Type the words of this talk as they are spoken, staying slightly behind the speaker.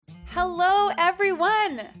Hello,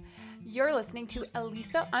 everyone! You're listening to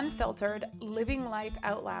Elisa Unfiltered, Living Life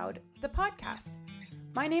Out Loud, the podcast.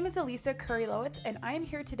 My name is Elisa Curry-Lowitz, and I am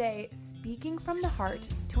here today speaking from the heart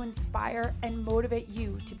to inspire and motivate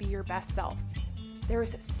you to be your best self. There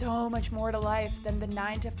is so much more to life than the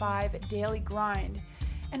 9-to-5 daily grind,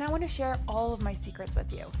 and I want to share all of my secrets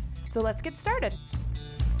with you. So let's get started.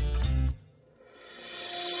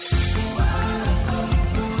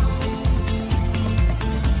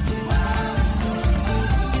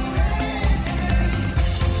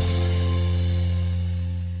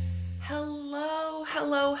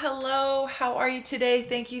 Hello. How are you today?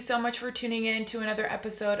 Thank you so much for tuning in to another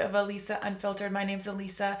episode of Elisa Unfiltered. My name's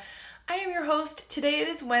Elisa. I am your host. Today it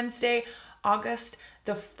is Wednesday, August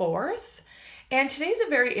the 4th, and today's a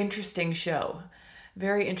very interesting show.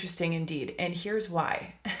 Very interesting indeed, and here's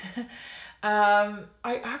why. I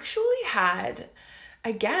actually had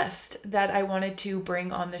a guest that I wanted to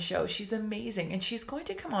bring on the show. She's amazing, and she's going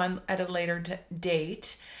to come on at a later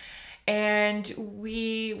date. And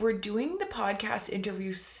we were doing the podcast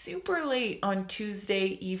interview super late on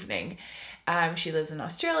Tuesday evening. She lives in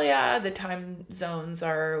Australia. The time zones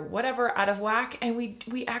are whatever out of whack. And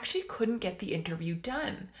we actually couldn't get the interview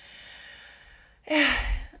done.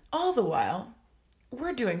 All the while,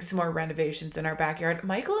 we're doing some more renovations in our backyard.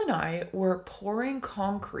 Michael and I were pouring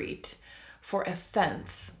concrete for a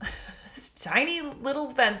fence. This tiny little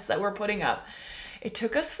fence that we're putting up. It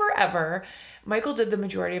took us forever. Michael did the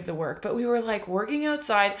majority of the work, but we were like working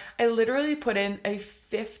outside. I literally put in a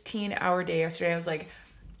 15-hour day yesterday. I was like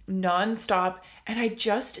nonstop, and I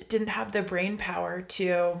just didn't have the brain power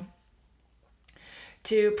to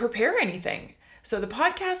prepare anything. So the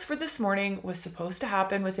podcast for this morning was supposed to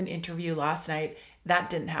happen with an interview last night.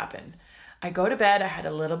 That didn't happen. I go to bed. I had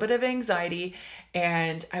a little bit of anxiety,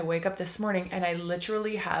 and I wake up this morning and I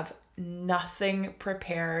literally have nothing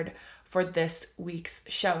prepared for this week's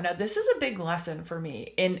show. Now, this is a big lesson for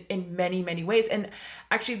me in many, many ways. And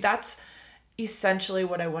actually, that's essentially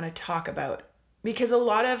what I want to talk about, because a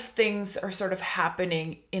lot of things are sort of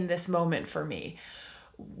happening in this moment for me.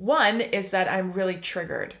 One is that I'm really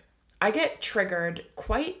triggered. I get triggered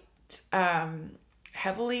quite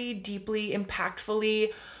heavily, deeply,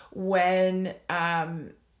 impactfully when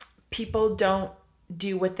people don't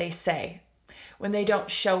do what they say, when they don't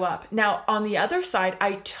show up. Now, on the other side,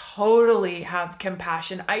 I totally have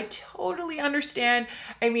compassion. I totally understand.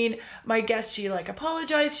 I mean, my guest, she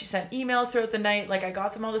apologized. She sent emails throughout the night. I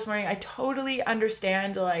got them all this morning. I totally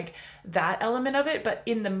understand that element of it. But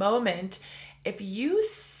in the moment, if you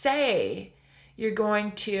say you're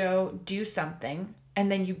going to do something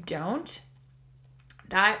and then you don't,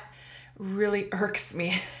 that really irks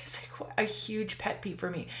me. It's a huge pet peeve for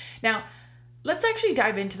me. Now, let's actually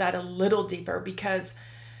dive into that a little deeper, because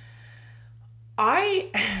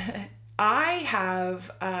I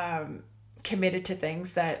have committed to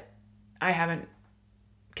things that I haven't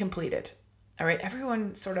completed. All right.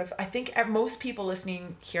 Everyone I think most people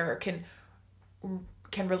listening here can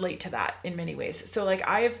relate to that in many ways. So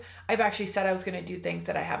I've actually said I was going to do things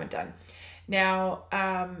that I haven't done. Now,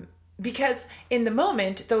 because in the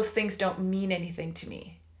moment, those things don't mean anything to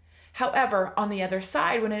me. However, on the other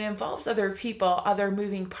side, when it involves other people, other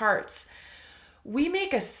moving parts, we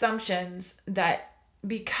make assumptions that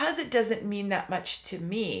because it doesn't mean that much to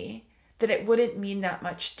me, that it wouldn't mean that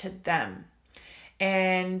much to them.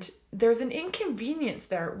 And there's an inconvenience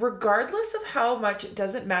there, regardless of how much it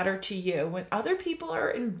doesn't matter to you. When other people are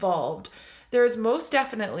involved, there is most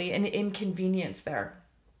definitely an inconvenience there.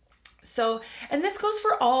 So, and this goes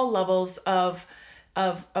for all levels of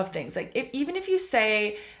things. Even if you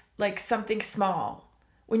say something small,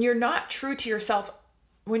 when you're not true to yourself,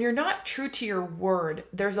 when you're not true to your word,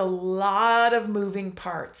 there's a lot of moving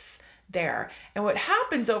parts there. And what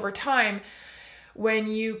happens over time when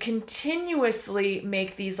you continuously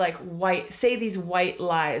make these these white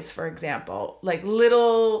lies, for example,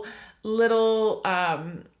 little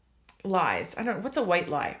lies. I don't know. What's a white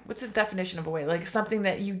lie? What's the definition of a white lie? Something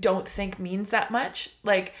that you don't think means that much.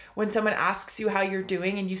 When someone asks you how you're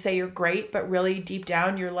doing and you say you're great, but really deep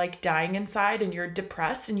down you're dying inside and you're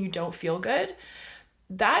depressed and you don't feel good.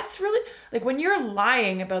 That's really when you're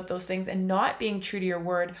lying about those things and not being true to your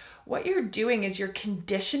word, what you're doing is you're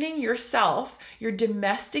conditioning yourself, you're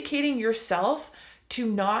domesticating yourself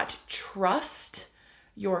to not trust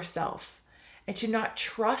yourself and to not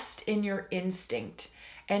trust in your instinct.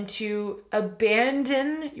 And to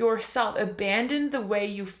abandon yourself, abandon the way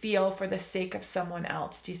you feel for the sake of someone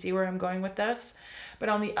else. Do you see where I'm going with this? But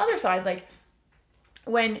on the other side,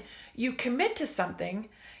 when you commit to something,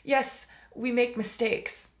 yes, we make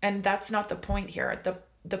mistakes, and that's not the point here.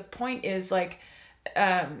 The point is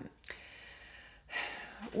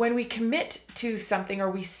when we commit to something or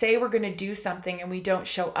we say we're going to do something and we don't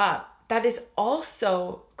show up, that is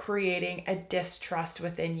also creating a distrust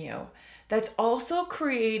within you. That's also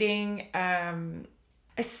creating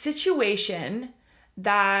a situation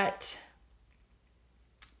that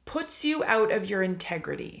puts you out of your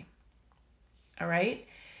integrity. All right?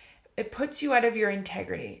 It puts you out of your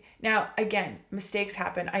integrity. Now, again, mistakes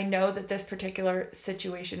happen. I know that this particular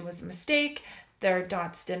situation was a mistake. Their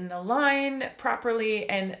dots didn't align properly,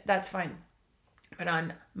 and that's fine. But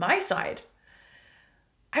on my side,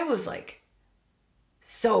 I was like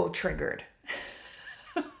so triggered.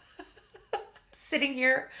 Sitting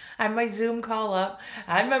here, I had my Zoom call up,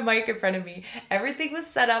 I had my mic in front of me, everything was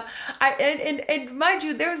set up. And mind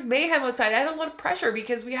you, there was mayhem outside. I had a lot of pressure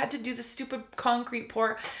because we had to do the stupid concrete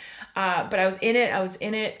pour. But I was in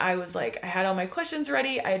it. I was like, I had all my questions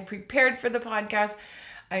ready. I had prepared for the podcast.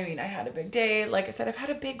 I mean, I had a big day. Like I said, I've had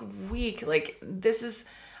a big week. Like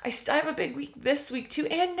I still have a big week this week too,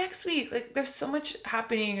 and next week. Like there's so much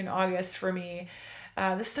happening in August for me.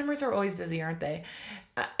 The summers are always busy, aren't they?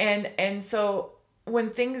 And so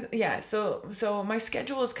when things, so my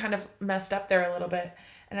schedule is kind of messed up there a little bit,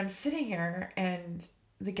 and I'm sitting here and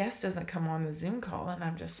the guest doesn't come on the Zoom call, and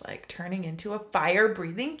I'm just like turning into a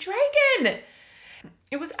fire-breathing dragon.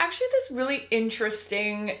 It was actually this really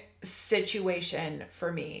interesting situation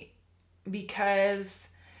for me because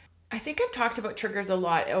I think I've talked about triggers a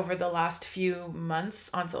lot over the last few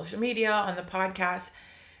months on social media, on the podcast.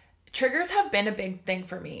 Triggers have been a big thing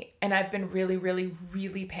for me, and I've been really, really,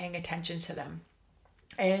 really paying attention to them.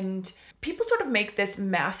 And people sort of make this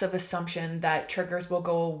massive assumption that triggers will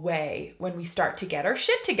go away when we start to get our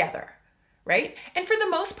shit together, right? And for the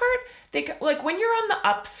most part, they like when you're on the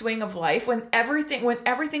upswing of life, when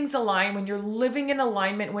everything's aligned, when you're living in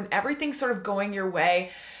alignment, when everything's sort of going your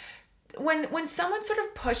way, when someone sort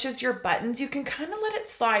of pushes your buttons, you can kind of let it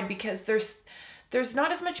slide because there's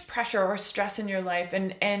not as much pressure or stress in your life,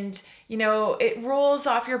 and you know, it rolls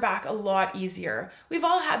off your back a lot easier. We've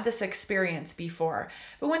all had this experience before.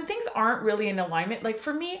 But when things aren't really in alignment, like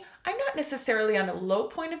for me, I'm not necessarily on a low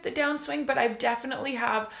point of the downswing, but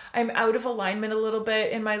I'm out of alignment a little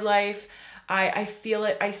bit in my life. I feel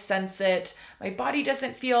it, I sense it. My body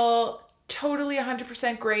doesn't feel totally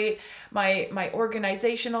 100% great. My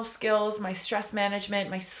organizational skills, my stress management,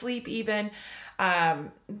 my sleep even,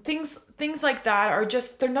 things like that are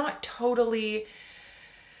just, they're not totally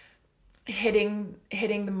hitting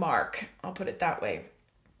the mark. I'll put it that way.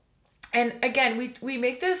 And again, we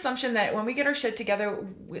make the assumption that when we get our shit together,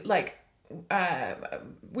 we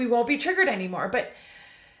won't be triggered anymore. But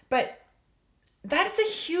that is a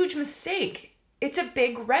huge mistake. It's a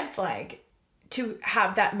big red flag to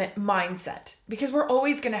have that mindset because we're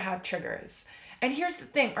always going to have triggers. And here's the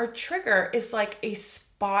thing, our trigger is like a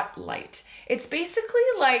spotlight. It's basically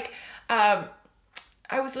like,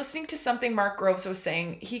 I was listening to something Mark Groves was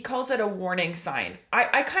saying. He calls it a warning sign.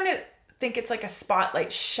 I kind of think it's like a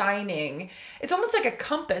spotlight shining. It's almost like a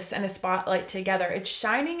compass and a spotlight together. It's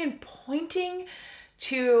shining and pointing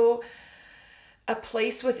to a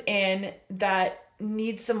place within that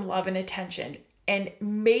needs some love and attention. And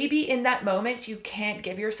maybe in that moment, you can't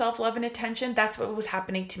give yourself love and attention. That's what was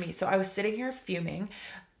happening to me. So I was sitting here fuming,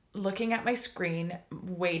 looking at my screen,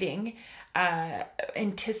 waiting,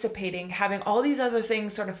 anticipating, having all these other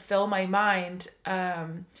things sort of fill my mind,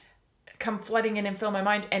 come flooding in and fill my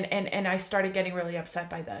mind. And I started getting really upset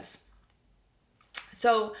by this.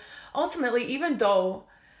 So ultimately, even though,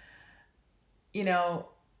 you know,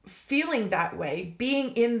 feeling that way,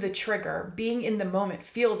 being in the trigger, being in the moment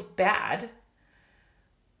feels bad,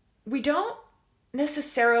 we don't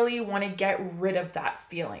necessarily want to get rid of that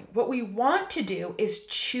feeling. What we want to do is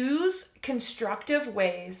choose constructive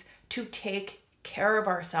ways to take care of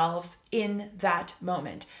ourselves in that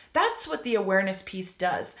moment. That's what the awareness piece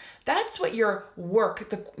does. That's what your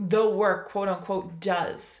work, the work, quote unquote,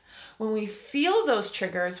 does. When we feel those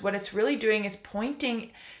triggers, what it's really doing is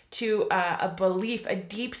pointing to a belief, a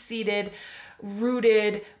deep-seated,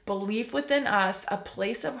 rooted belief within us, a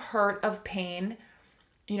place of hurt, of pain.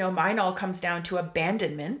 You know, mine all comes down to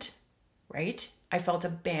abandonment, right? I felt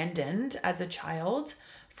abandoned as a child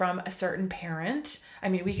from a certain parent. I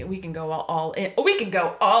mean, we can go all in. We can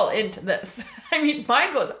go all into this. I mean,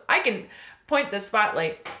 mine goes, I can point the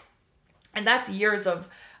spotlight, and that's years of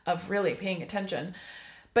really paying attention.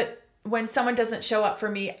 But when someone doesn't show up for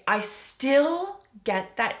me, I still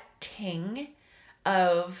get that ting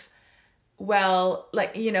of, well,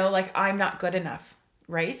 like, you know, like I'm not good enough,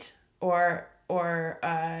 right? Or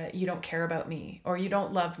you don't care about me, or you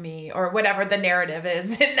don't love me, or whatever the narrative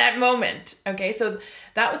is in that moment. Okay, so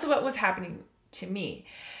that was what was happening to me.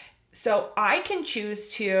 So I can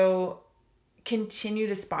choose to continue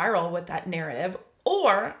to spiral with that narrative,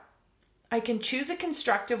 or I can choose a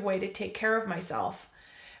constructive way to take care of myself.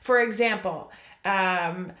 For example,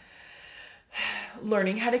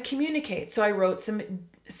 learning how to communicate. So I wrote some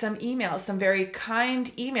emails, some very kind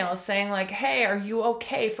emails saying like, hey, are you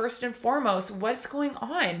okay? First and foremost, what's going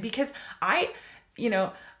on? Because I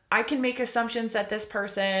can make assumptions that this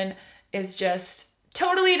person is just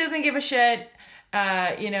totally doesn't give a shit,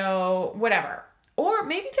 whatever. Or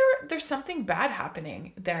maybe there's something bad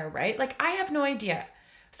happening there, right? Like I have no idea.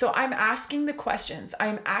 So I'm asking the questions.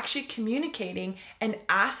 I'm actually communicating and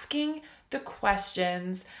asking the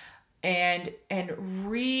questions and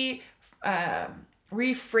rephrasing,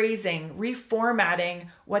 reformatting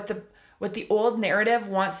what the old narrative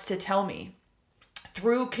wants to tell me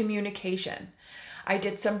through communication. I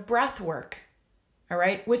did some breath work. All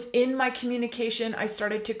right. Within my communication, I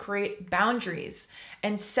started to create boundaries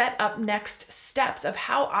and set up next steps of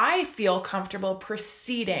how I feel comfortable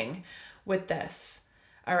proceeding with this.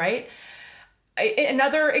 All right.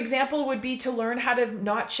 Another example would be to learn how to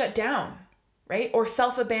not shut down, right? Or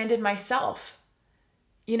self-abandon myself.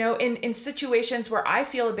 In situations where I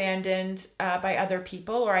feel abandoned by other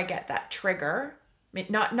people, or I get that trigger,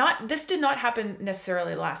 this did not happen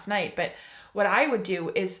necessarily last night, but what I would do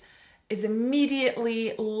is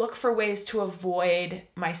immediately look for ways to avoid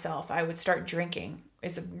myself. I would start drinking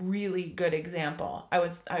is a really good example. I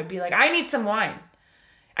would be like, I need some wine.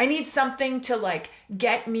 I need something to like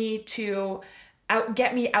get me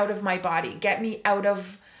out of my body, get me out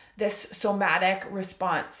of this somatic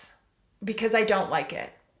response because I don't like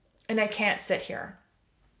it and I can't sit here.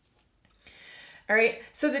 All right.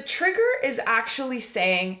 So the trigger is actually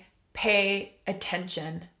saying, pay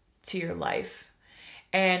attention to your life.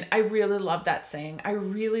 And I really love that saying. I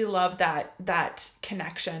really love that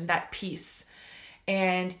connection, that piece.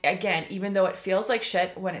 And again, even though it feels like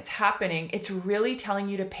shit when it's happening, it's really telling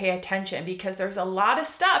you to pay attention because there's a lot of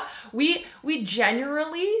stuff. We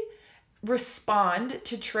generally respond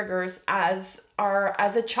to triggers as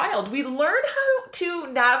a child. We learn how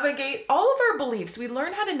to navigate all of our beliefs. We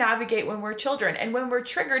learn how to navigate when we're children. And when we're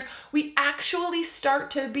triggered, we actually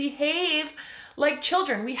start to behave like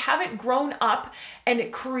children. We haven't grown up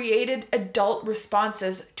and created adult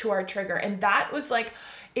responses to our trigger. And that was like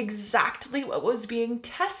exactly what was being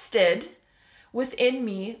tested within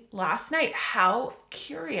me last night. How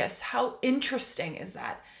curious, how interesting is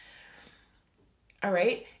that? All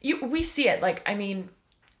right. We see it. Like, I mean,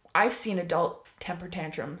 I've seen adult temper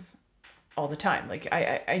tantrums all the time. Like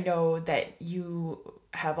I know that you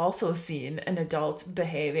have also seen an adult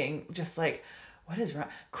behaving just like, what is wrong?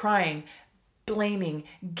 Crying, blaming,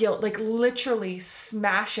 guilt, like literally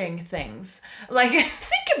smashing things. Like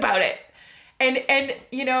think about it. And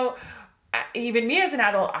even me as an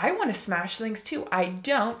adult, I want to smash things too. I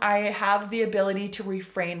don't. I have the ability to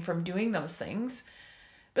refrain from doing those things.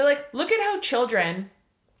 But like, look at how children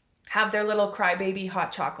have their little crybaby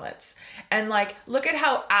hot chocolates. And like, look at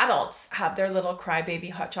how adults have their little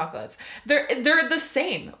crybaby hot chocolates. They're the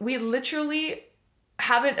same. We literally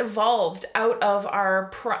haven't evolved out of our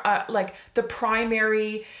the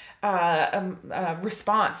primary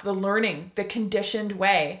response, the learning, the conditioned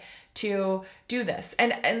way to do this.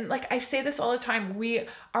 And like I say this all the time,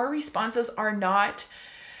 our responses are not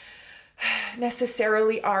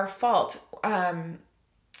necessarily our fault.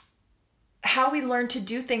 How we learn to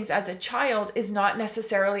do things as a child is not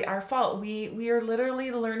necessarily our fault. We are literally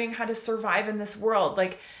learning how to survive in this world.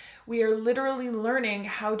 Like we are literally learning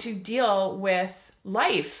how to deal with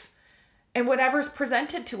life and whatever's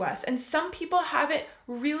presented to us. And some people have it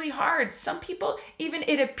really hard. Some people, even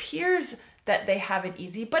it appears that they have it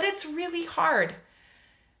easy, but it's really hard.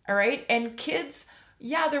 All right. And kids,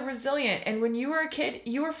 yeah, they're resilient. And when you were a kid,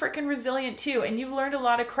 you were freaking resilient too. And you learned a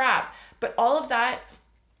lot of crap, but all of that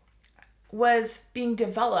was being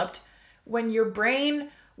developed when your brain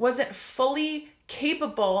wasn't fully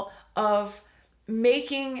capable of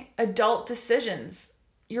making adult decisions.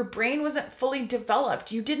 Your brain wasn't fully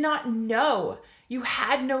developed. You did not know. You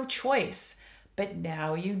had no choice, but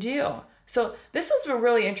now you do. So this was a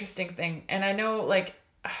really interesting thing. And I know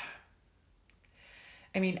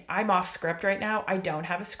I'm off script right now. I don't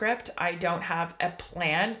have a script. I don't have a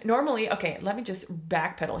plan. Normally, okay, let me just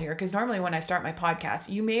backpedal here because normally when I start my podcast,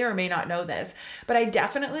 you may or may not know this, but I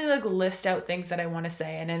definitely list out things that I want to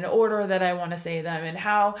say and in order that I want to say them and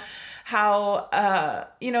how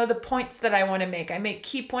the points that I want to make. I make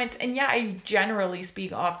key points and yeah, I generally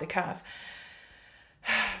speak off the cuff.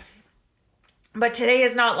 But today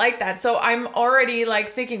is not like that. So I'm already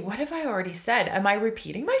thinking, what have I already said? Am I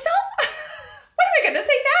repeating myself? What am I going to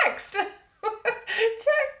say next?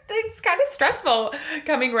 stressful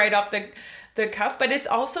coming right off the cuff, but it's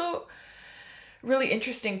also really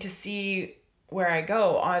interesting to see where I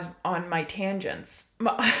go on my tangents.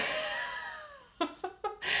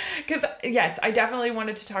 Because yes, I definitely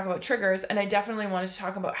wanted to talk about triggers, and I definitely wanted to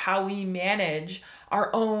talk about how we manage our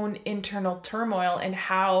own internal turmoil and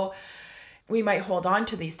how we might hold on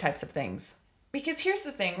to these types of things. Because here's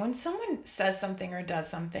the thing, when someone says something or does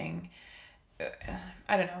something,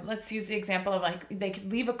 I don't know, let's use the example of like, they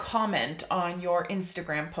could leave a comment on your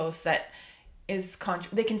Instagram post that is,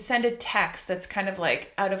 they can send a text that's kind of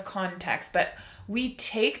like out of context, but we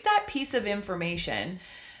take that piece of information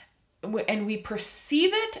and we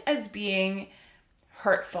perceive it as being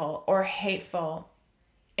hurtful or hateful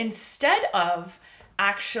instead of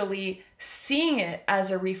actually seeing it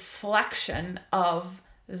as a reflection of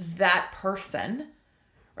that person,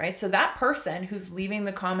 right? So that person who's leaving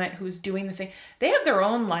the comment, who's doing the thing, they have their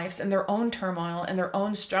own lives and their own turmoil and their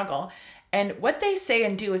own struggle. And what they say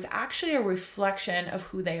and do is actually a reflection of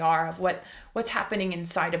who they are, of what's happening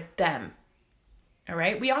inside of them. All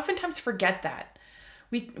right? We oftentimes forget that.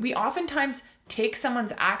 We oftentimes take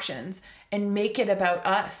someone's actions and make it about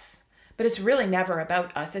us, but it's really never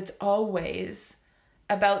about us. It's always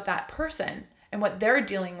about that person and what they're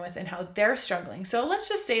dealing with and how they're struggling. So let's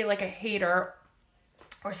just say like a hater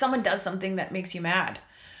or someone does something that makes you mad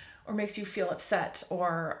or makes you feel upset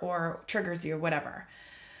or triggers you or whatever.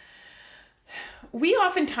 We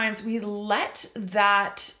oftentimes let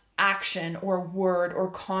that action or word or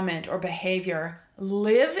comment or behavior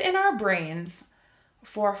live in our brains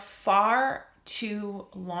for far too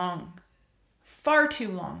long. Far too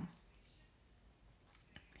long.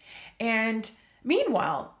 And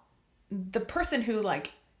meanwhile, the person who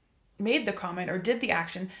like made the comment or did the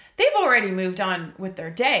action, they've already moved on with their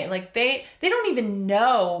day. Like they don't even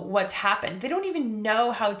know what's happened. They don't even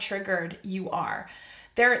know how triggered you are.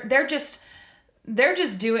 They're just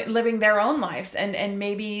living their own lives and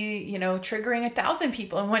maybe, triggering 1,000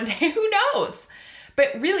 people in one day, who knows?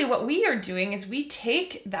 But really what we are doing is we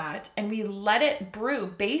take that and we let it brew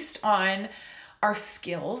based on our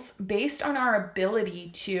skills, based on our ability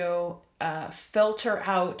to filter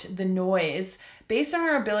out the noise, based on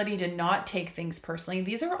our ability to not take things personally.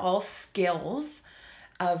 These are all skills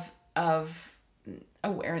of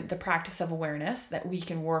the practice of awareness that we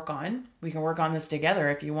can work on. We can work on this together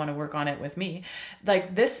if you want to work on it with me.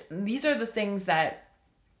 Like these are the things that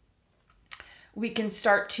we can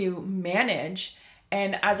start to manage.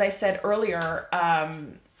 And as I said earlier,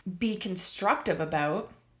 be constructive about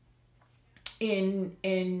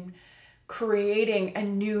in creating a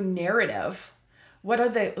new narrative. What are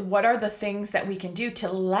the things that we can do to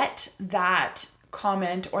let that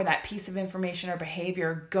comment or that piece of information or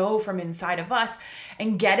behavior go from inside of us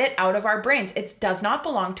and get it out of our brains? It does not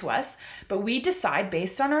belong to us, but we decide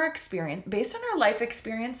based on our experience, based on our life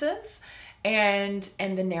experiences and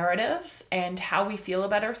the narratives and how we feel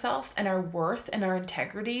about ourselves and our worth and our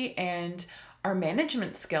integrity and our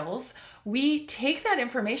management skills. We take that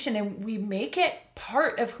information and we make it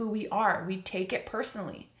part of who we are. We take it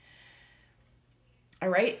personally. All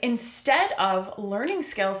right. Instead of learning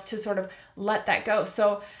skills to sort of let that go.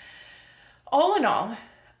 So all in all,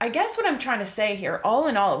 I guess what I'm trying to say here, all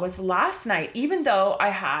in all, it was last night, even though I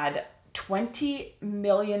had 20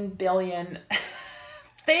 million billion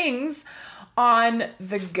things on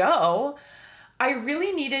the go, I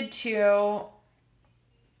really needed to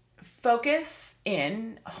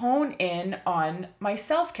hone in on my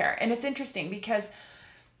self-care. And it's interesting because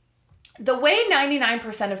the way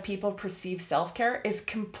 99% of people perceive self-care is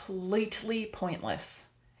completely pointless.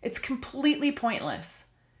 It's completely pointless.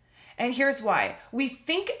 And here's why. We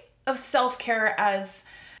think of self-care as,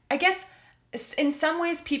 I guess, in some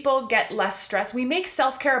ways people get less stressed. We make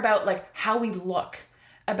self-care about like how we look,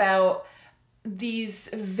 about these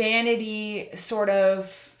vanity sort of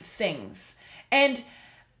things. And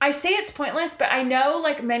I say it's pointless, but I know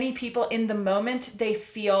like many people in the moment, they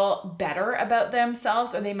feel better about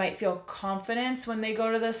themselves, or they might feel confidence when they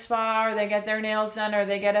go to the spa, or they get their nails done, or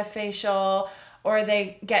they get a facial, or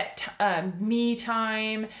they get me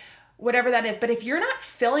time, whatever that is. But if you're not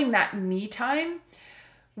filling that me time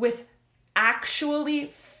with actually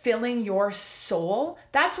filling your soul,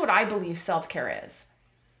 that's what I believe self-care is.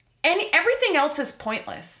 And everything else is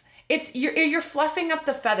pointless. You're fluffing up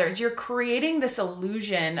the feathers. You're creating this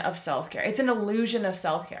illusion of self-care. It's an illusion of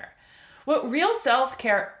self-care. What real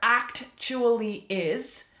self-care actually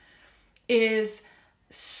is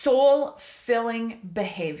soul-filling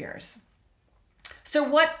behaviors. So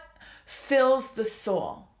what fills the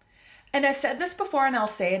soul? And I've said this before and I'll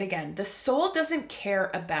say it again. The soul doesn't care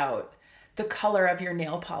about the color of your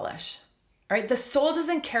nail polish. All right. The soul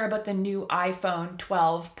doesn't care about the new iPhone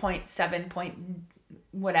 12.7 point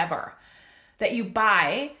whatever that you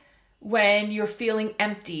buy when you're feeling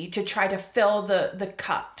empty to try to fill the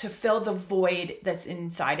cup, to fill the void that's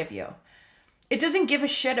inside of you. It doesn't give a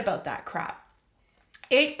shit about that crap.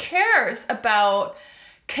 It cares about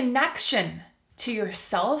connection to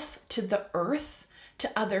yourself, to the earth,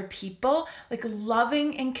 to other people, like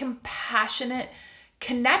loving and compassionate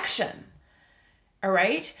connection. All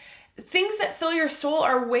right? Things that fill your soul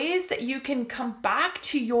are ways that you can come back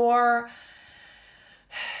to your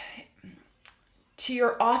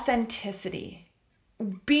authenticity,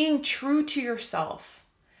 being true to yourself.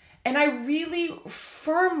 And I really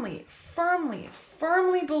firmly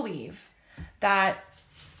believe that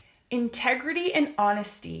integrity and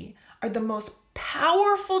honesty are the most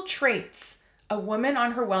powerful traits a woman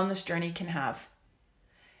on her wellness journey can have.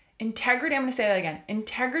 Integrity, I'm going to say that again.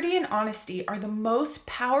 Integrity and honesty are the most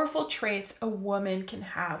powerful traits a woman can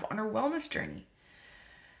have on her wellness journey.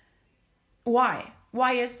 Why?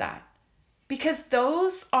 Why is that? Because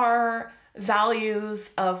those are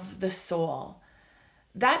values of the soul.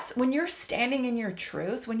 That's when you're standing in your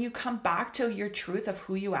truth, when you come back to your truth of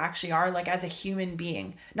who you actually are, like as a human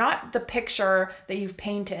being, not the picture that you've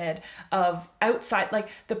painted of outside, like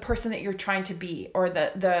the person that you're trying to be, or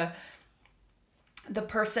the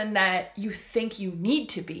person that you think you need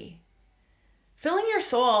to be. Filling your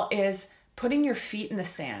soul is putting your feet in the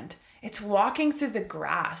sand. It's walking through the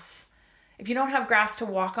grass. If you don't have grass to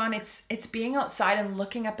walk on, it's being outside and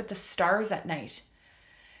looking up at the stars at night.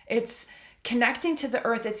 It's connecting to the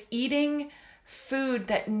earth. It's eating food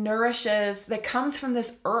that nourishes, that comes from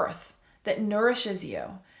this earth, that nourishes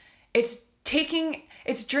you. It's drinking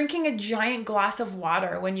a giant glass of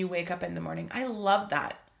water when you wake up in the morning. I love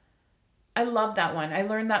that. I love that one. I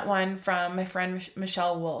learned that one from my friend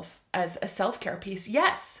Michelle Wolf as a self-care piece.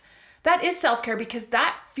 Yes, that is self-care because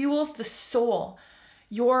that fuels the soul.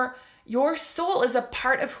 Your soul is a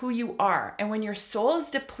part of who you are. And when your soul is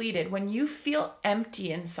depleted, when you feel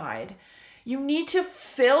empty inside, you need to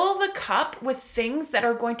fill the cup with things that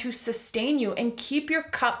are going to sustain you and keep your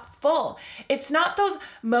cup full. It's not those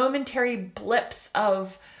momentary blips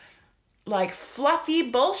of like fluffy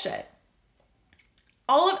bullshit.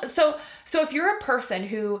 So if you're a person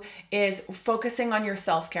who is focusing on your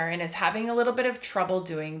self-care and is having a little bit of trouble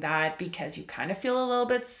doing that because you kind of feel a little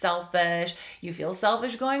bit selfish, you feel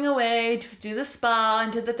selfish going away to do the spa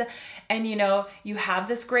and you have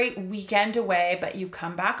this great weekend away, but you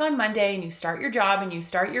come back on Monday and you start your job and you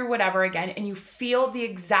start your whatever again, and you feel the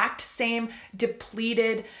exact same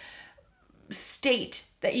depleted state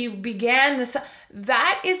that you began this,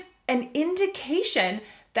 that is an indication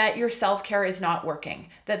that your self-care is not working,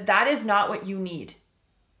 that is not what you need.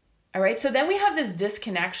 All right. So then we have this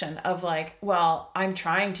disconnection of like, well, I'm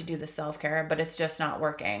trying to do the self-care, but it's just not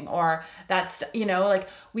working. Or that's, like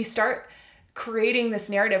we start creating this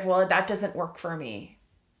narrative. Well, that doesn't work for me.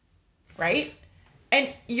 Right. And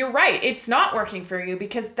you're right. It's not working for you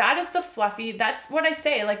because that is the fluffy, that's what I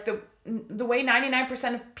say. Like the way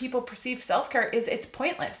 99% of people perceive self-care is it's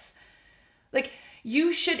pointless. Like,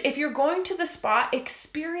 you should, if you're going to the spa,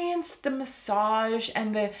 experience the massage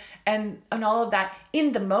and all of that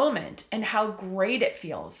in the moment and how great it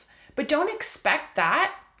feels. But don't expect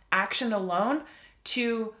that action alone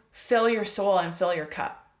to fill your soul and fill your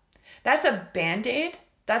cup. That's a Band-Aid.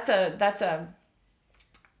 That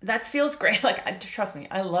feels great. Like, trust me,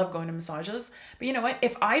 I love going to massages. But you know what?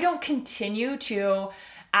 If I don't continue to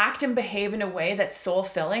act and behave in a way that's soul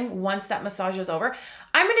filling once that massage is over,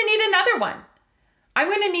 I'm going to need another one. I'm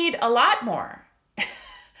going to need a lot more.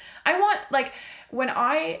 I want, like, when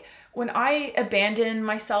I abandon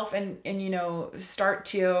myself and start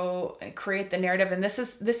to create the narrative, and this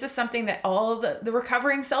is something that all the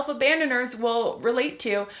recovering self-abandoners will relate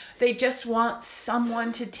to. They just want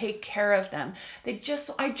someone to take care of them. I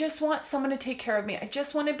just want someone to take care of me. I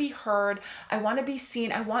just want to be heard. I want to be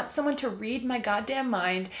seen. I want someone to read my goddamn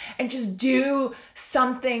mind and just do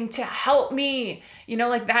something to help me.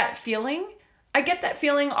 Like that feeling. I get that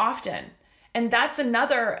feeling often. And that's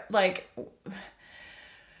another like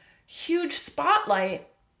huge spotlight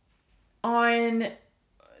on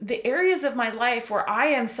the areas of my life where I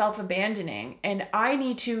am self-abandoning and I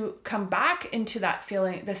need to come back into that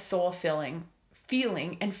feeling, the soul feeling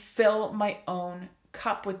and fill my own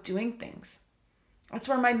cup with doing things. That's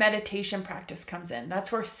where my meditation practice comes in.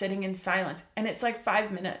 That's where sitting in silence. And it's like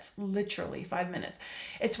 5 minutes, literally 5 minutes.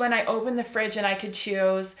 It's when I open the fridge and I could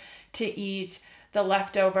choose to eat the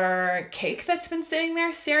leftover cake that's been sitting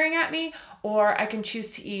there staring at me, or I can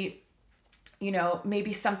choose to eat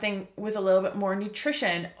maybe something with a little bit more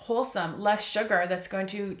nutrition, wholesome, less sugar, that's going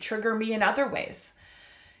to trigger me in other ways.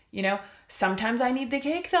 Sometimes I need the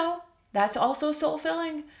cake though. That's also soul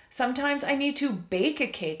filling. Sometimes I need to bake a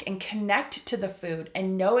cake and connect to the food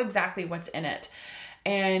and know exactly what's in it.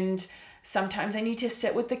 And sometimes I need to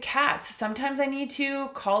sit with the cats. Sometimes I need to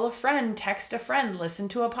call a friend, text a friend, listen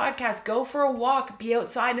to a podcast, go for a walk, be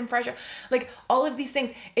outside in fresh air. Like all of these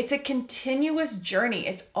things, it's a continuous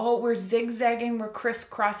journey. We're zigzagging, we're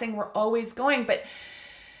crisscrossing, we're always going. But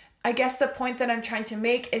I guess the point that I'm trying to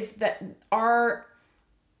make is that our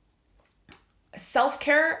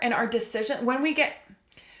self-care and our decision, when we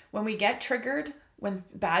get triggered, when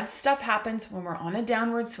bad stuff happens, when we're on a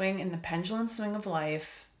downward swing in the pendulum swing of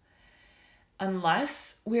life,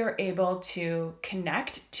 unless we are able to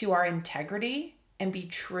connect to our integrity and be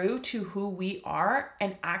true to who we are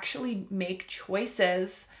and actually make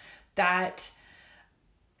choices that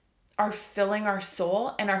are filling our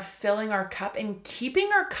soul and are filling our cup and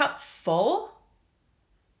keeping our cup full,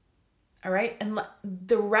 all right? And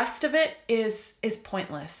the rest of it is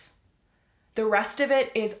pointless. The rest of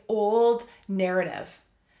it is old narrative.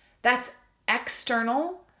 That's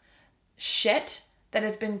external shit that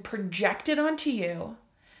has been projected onto you,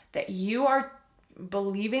 that you are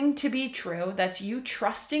believing to be true. That's you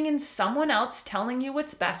trusting in someone else telling you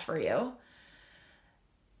what's best for you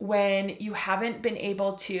when you haven't been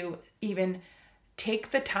able to even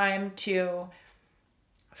take the time to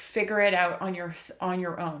figure it out on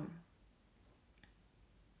your own.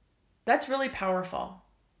 That's really powerful.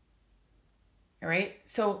 All right.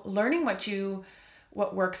 So learning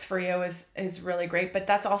what works for you is really great, but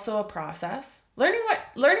that's also a process. Learning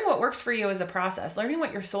what works for you is a process. Learning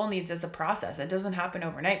what your soul needs is a process. It doesn't happen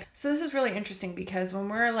overnight. So this is really interesting because when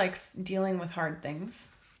we're like dealing with hard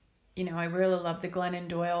things, I really love the Glennon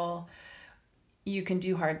Doyle, You Can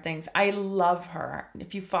Do Hard Things. I love her.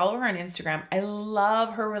 If you follow her on Instagram, I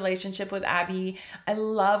love her relationship with Abby. I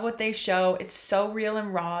love what they show. It's so real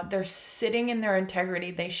and raw. They're sitting in their integrity.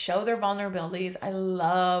 They show their vulnerabilities. I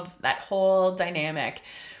love that whole dynamic.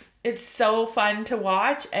 It's so fun to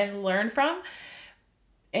watch and learn from,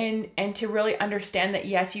 and to really understand that,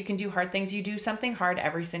 yes, you can do hard things. You do something hard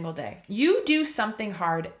every single day. You do something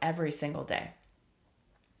hard every single day.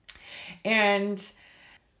 And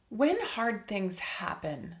when hard things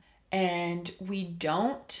happen and we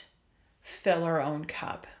don't fill our own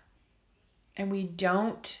cup and we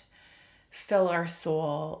don't fill our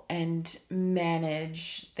soul and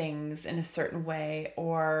manage things in a certain way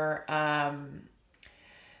or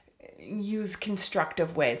use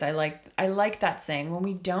constructive ways. I like that saying. When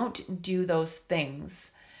we don't do those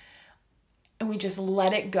things and we just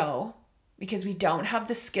let it go because we don't have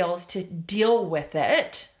the skills to deal with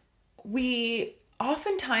it, we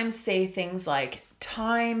oftentimes say things like,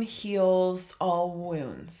 time heals all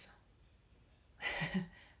wounds.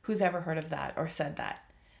 Who's ever heard of that or said that?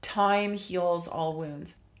 Time heals all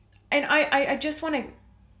wounds. And I just want to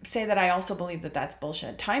say that I also believe that that's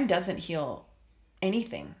bullshit. Time doesn't heal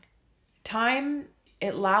anything. Time,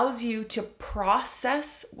 it allows you to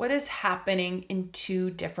process what is happening in two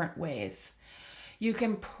different ways. You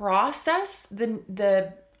can process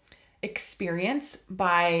the experience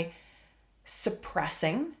by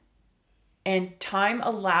suppressing, and time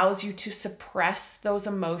allows you to suppress those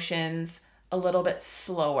emotions a little bit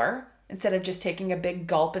slower instead of just taking a big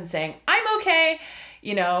gulp and saying, I'm okay,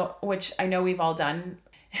 which I know we've all done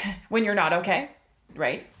when you're not okay,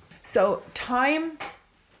 right? So time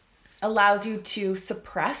allows you to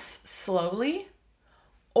suppress slowly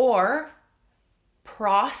or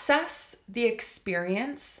process the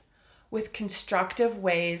experience with constructive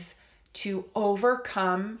ways to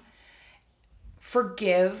overcome,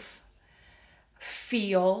 forgive,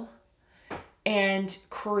 feel, and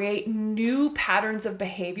create new patterns of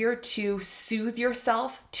behavior to soothe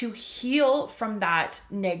yourself, to heal from that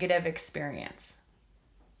negative experience.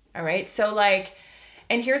 All right. So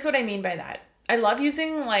and here's what I mean by that. I love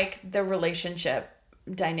using the relationship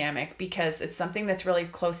dynamic because it's something that's really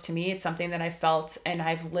close to me. It's something that I felt and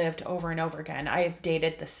I've lived over and over again. I've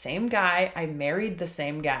dated the same guy. I married the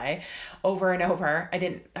same guy over and over.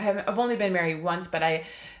 I've only been married once, but I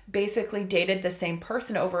basically dated the same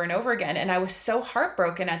person over and over again. And I was so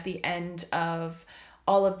heartbroken at the end of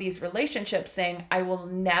all of these relationships saying, I will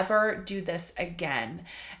never do this again.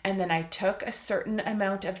 And then I took a certain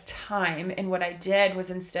amount of time. And what I did was,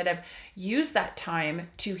 instead of use that time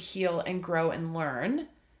to heal and grow and learn,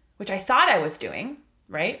 which I thought I was doing,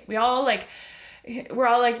 right? We're all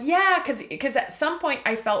yeah, because at some point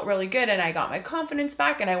I felt really good and I got my confidence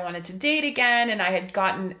back and I wanted to date again and I had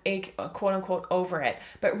gotten a quote unquote over it,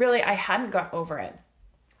 but really I hadn't got over it.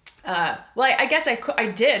 I guess I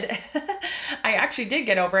did. I actually did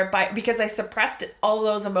get over it because I suppressed all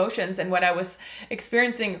those emotions and what I was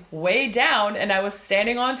experiencing way down, and I was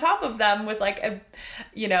standing on top of them with like a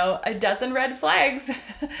dozen red flags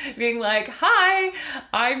being like, hi,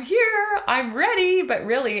 I'm here, I'm ready. But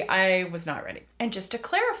really, I was not ready. And just to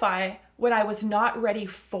clarify, what I was not ready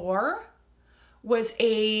for was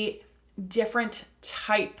a different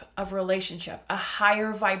type of relationship, a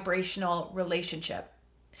higher vibrational relationship.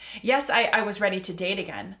 Yes, I was ready to date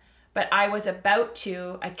again, but I was about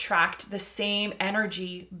to attract the same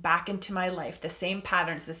energy back into my life, the same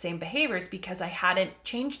patterns, the same behaviors, because I hadn't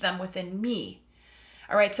changed them within me.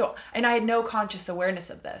 All right. So, and I had no conscious awareness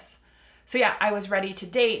of this. So yeah, I was ready to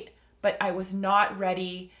date, but I was not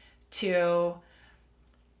ready to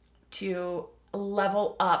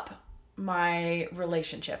level up my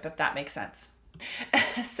relationship, if that makes sense.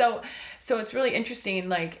 So it's really interesting,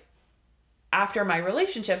 like, after my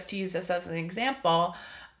relationships, to use this as an example,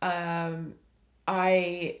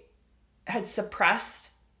 I had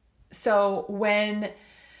suppressed. So when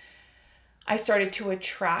I started to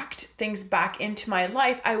attract things back into my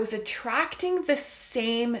life, I was attracting the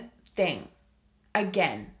same thing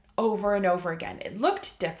again, over and over again. It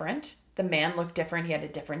looked different. The man looked different. He had a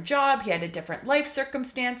different job. He had a different life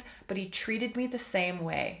circumstance, but he treated me the same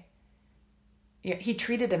way. He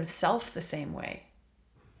treated himself the same way.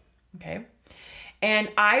 Okay. And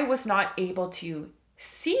I was not able to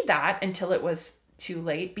see that until it was too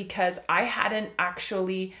late, because I hadn't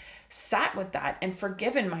actually sat with that and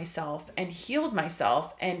forgiven myself and healed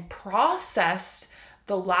myself and processed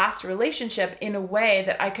the last relationship in a way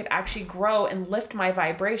that I could actually grow and lift my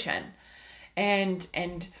vibration and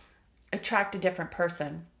attract a different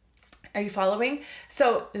person. Are you following?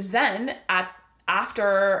 So then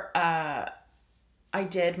after I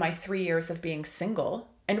did my 3 years of being single,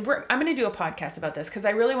 and I'm going to do a podcast about this because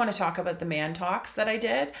I really want to talk about the man talks that I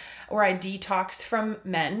did, where I detoxed from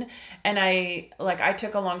men. And I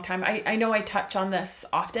took a long time. I know I touch on this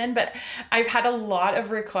often, but I've had a lot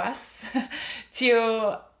of requests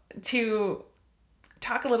to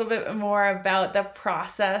talk a little bit more about the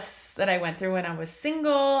process that I went through when I was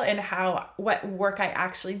single, and what work I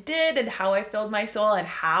actually did, and how I filled my soul, and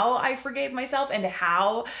how I forgave myself, and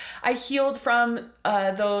how I healed from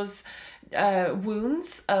those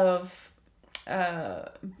wounds of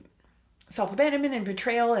self-abandonment and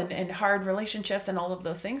betrayal and hard relationships and all of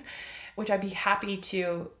those things, which I'd be happy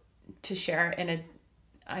to share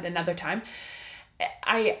at another time.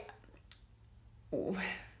 I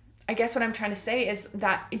guess what I'm trying to say is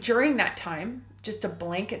that during that time, just a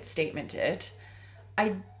blanket statement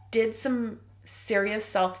I did some serious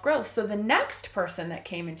self-growth. So the next person that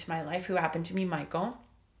came into my life, who happened to be Michael,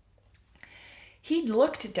 he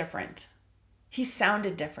looked different. He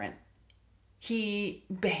sounded different. He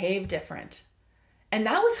behaved different. And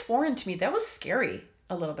that was foreign to me. That was scary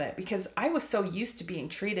a little bit, because I was so used to being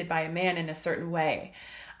treated by a man in a certain way.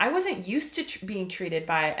 I wasn't used to being treated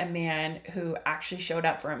by a man who actually showed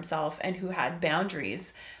up for himself and who had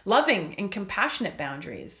boundaries, loving and compassionate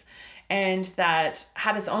boundaries, and that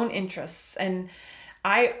had his own interests. And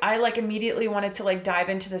I immediately wanted to dive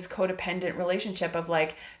into this codependent relationship of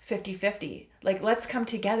 50-50. Let's come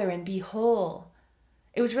together and be whole.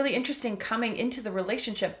 It was really interesting coming into the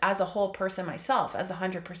relationship as a whole person myself, as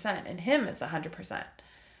 100%, and him as 100%.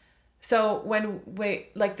 So when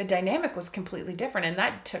the dynamic was completely different, and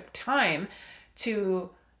that took time to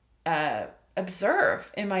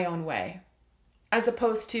observe in my own way, as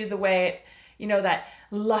opposed to the way, that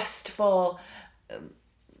lustful,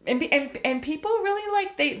 and people really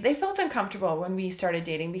they felt uncomfortable when we started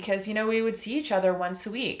dating, because, we would see each other once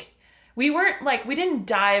a week. We weren't we didn't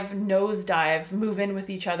nosedive, move in with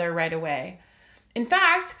each other right away. In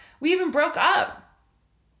fact, we even broke up.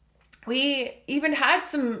 We even had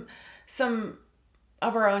some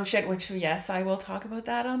of our own shit, which, yes, I will talk about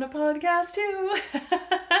that on a podcast too.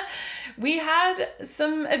 We had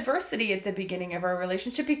some adversity at the beginning of our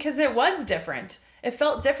relationship because it was different. It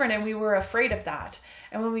felt different, and we were afraid of that.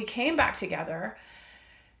 And when we came back together,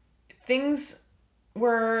 things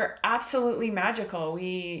were absolutely magical.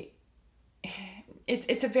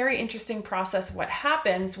 It's a very interesting process what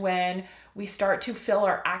happens when we start to fill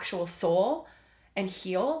our actual soul and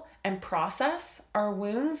heal and process our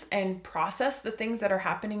wounds and process the things that are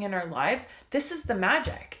happening in our lives. This is the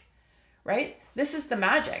magic, right? This is the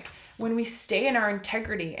magic. When we stay in our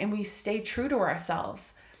integrity and we stay true to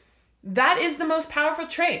ourselves, that is the most powerful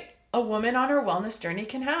trait a woman on her wellness journey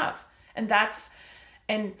can have. And that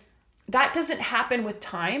doesn't happen with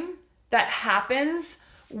time. That happens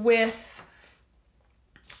with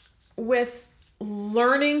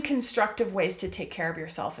learning constructive ways to take care of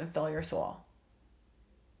yourself and fill your soul.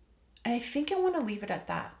 And I think I want to leave it at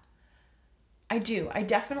that. I do. I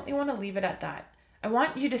definitely want to leave it at that. I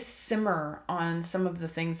want you to simmer on some of the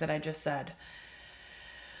things that I just said.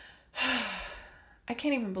 I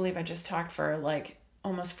can't even believe I just talked for like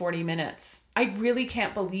almost 40 minutes. I really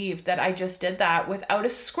can't believe that I just did that without a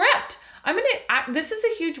script. This is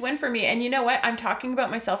a huge win for me. And you know what? I'm talking about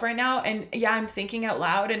myself right now, and yeah, I'm thinking out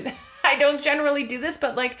loud, and I don't generally do this,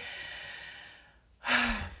 but like,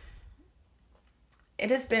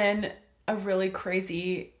 it has been a really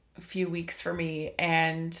crazy few weeks for me,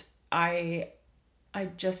 and I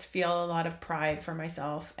just feel a lot of pride for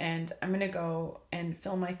myself, and I'm going to go and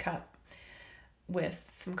fill my cup with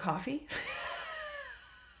some coffee.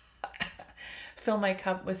 Fill my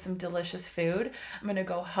cup with some delicious food. I'm going to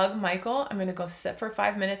go hug Michael. I'm going to go sit for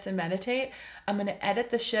 5 minutes and meditate. I'm going to edit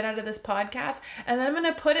the shit out of this podcast, and then I'm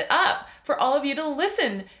going to put it up for all of you to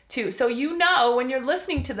listen to. So you know when you're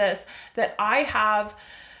listening to this that I have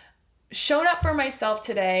shown up for myself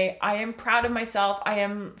today. I am proud of myself. I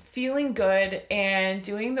am feeling good and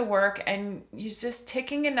doing the work, and you're just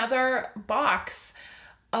ticking another box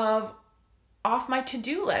off my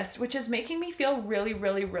to-do list, which is making me feel really,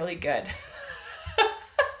 really, really good.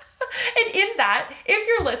 And in that, if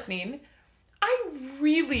you're listening, I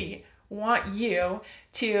really want you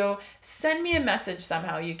to send me a message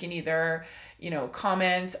somehow. You can either,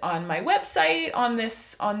 comment on my website on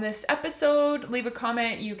this episode, leave a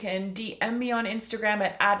comment. You can DM me on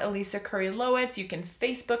Instagram at Elisa Curry Lowitz. You can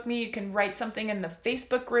Facebook me. You can write something in the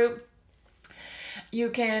Facebook group. You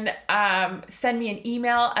can send me an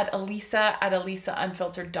email at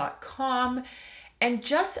elisa@elisaunfiltered.com, and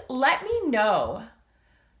just let me know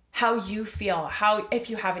how you feel, if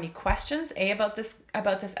you have any questions, about this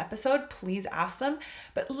episode, please ask them.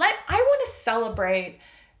 But I want to celebrate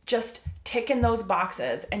just ticking those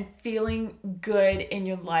boxes and feeling good in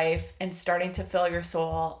your life and starting to fill your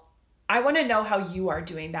soul. I want to know how you are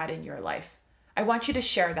doing that in your life. I want you to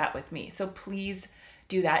share that with me. So please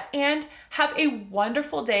do that, and have a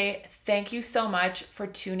wonderful day. Thank you so much for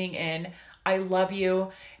tuning in. I love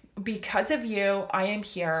you. Because of you, I am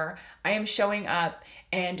here. I am showing up,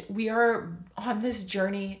 and we are on this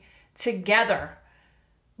journey together.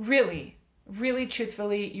 Really, really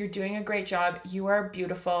truthfully, you're doing a great job. You are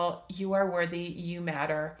beautiful. You are worthy. You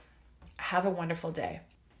matter. Have a wonderful day.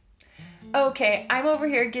 Okay, I'm over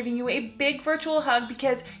here giving you a big virtual hug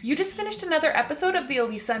because you just finished another episode of the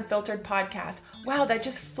Elisa Unfiltered podcast. Wow, that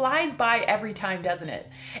just flies by every time, doesn't it?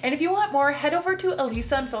 And if you want more, head over to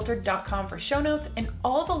elisaunfiltered.com for show notes and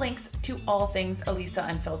all the links to all things Elisa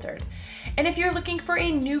Unfiltered. And if you're looking for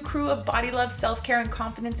a new crew of body love, self-care, and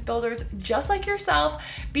confidence builders just like yourself,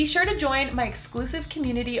 be sure to join my exclusive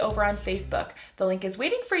community over on Facebook. The link is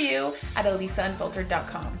waiting for you at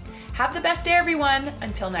elisaunfiltered.com. Have the best day, everyone.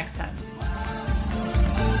 Until next time.